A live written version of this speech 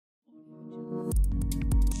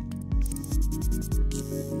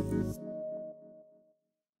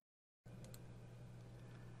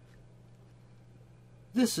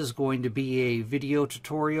This is going to be a video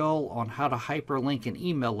tutorial on how to hyperlink an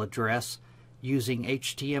email address using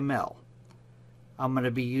HTML. I'm going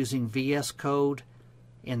to be using VS Code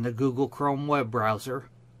in the Google Chrome web browser.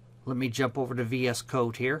 Let me jump over to VS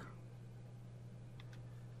Code here.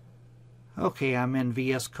 Okay, I'm in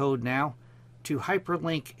VS Code now. To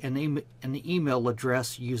hyperlink an email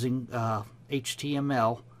address using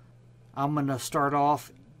HTML, I'm going to start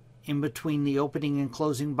off in between the opening and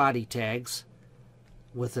closing body tags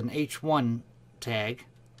with an H1 tag.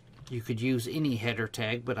 You could use any header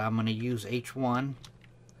tag, but I'm going to use H1.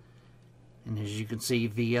 And as you can see,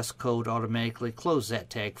 VS Code automatically closed that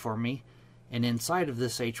tag for me. And inside of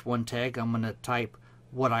this H1 tag, I'm going to type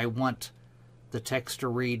what I want the text to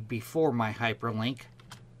read before my hyperlink.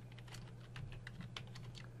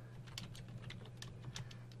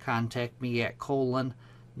 Contact me at colon.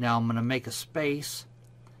 Now I'm going to make a space,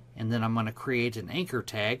 and then I'm going to create an anchor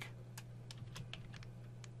tag.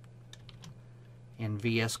 And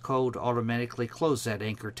VS Code automatically closed that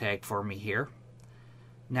anchor tag for me here.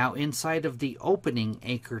 Now inside of the opening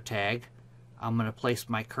anchor tag, I'm going to place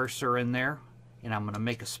my cursor in there, and I'm going to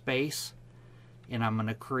make a space, and I'm going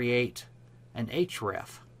to create an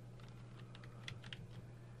href.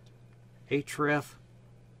 Href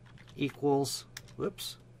equals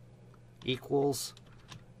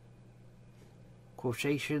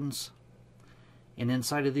quotations, and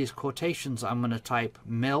inside of these quotations I'm going to type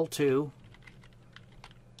mailto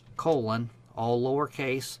colon, all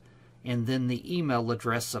lowercase, and then the email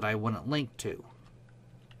address that I want it linked to.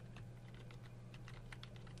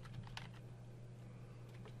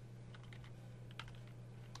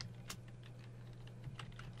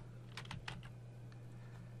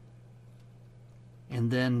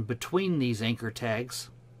 And then between these anchor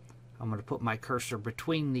tags, I'm going to put my cursor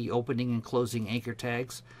between the opening and closing anchor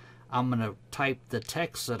tags. I'm going to type the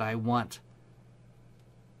text that I want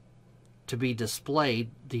to be displayed,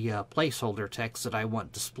 the placeholder text that I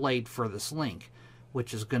want displayed for this link,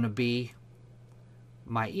 which is going to be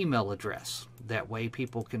my email address. That way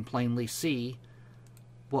people can plainly see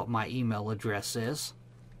what my email address is.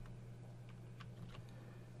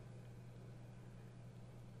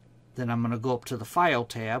 Then I'm going to go up to the File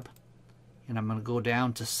tab, and I'm going to go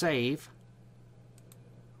down to Save.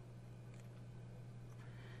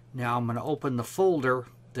 Now I'm going to open the folder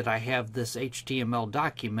that I have this HTML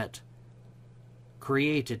document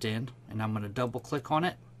created in, and I'm going to double click on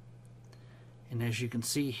it. And as you can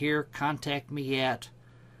see here, contact me at,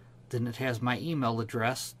 then it has my email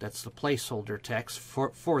address. That's the placeholder text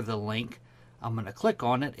for the link. I'm going to click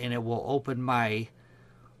on it, and it will open my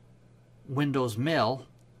Windows Mail.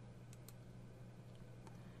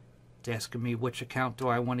 It's asking me which account do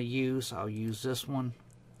I want to use. I'll use this one.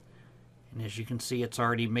 And as you can see, it's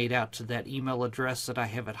already made out to that email address that I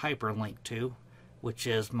have it hyperlinked to, which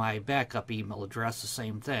is my backup email address, the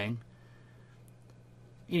same thing.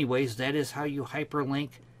 Anyways, that is how you hyperlink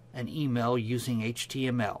an email using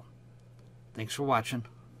HTML. Thanks for watching.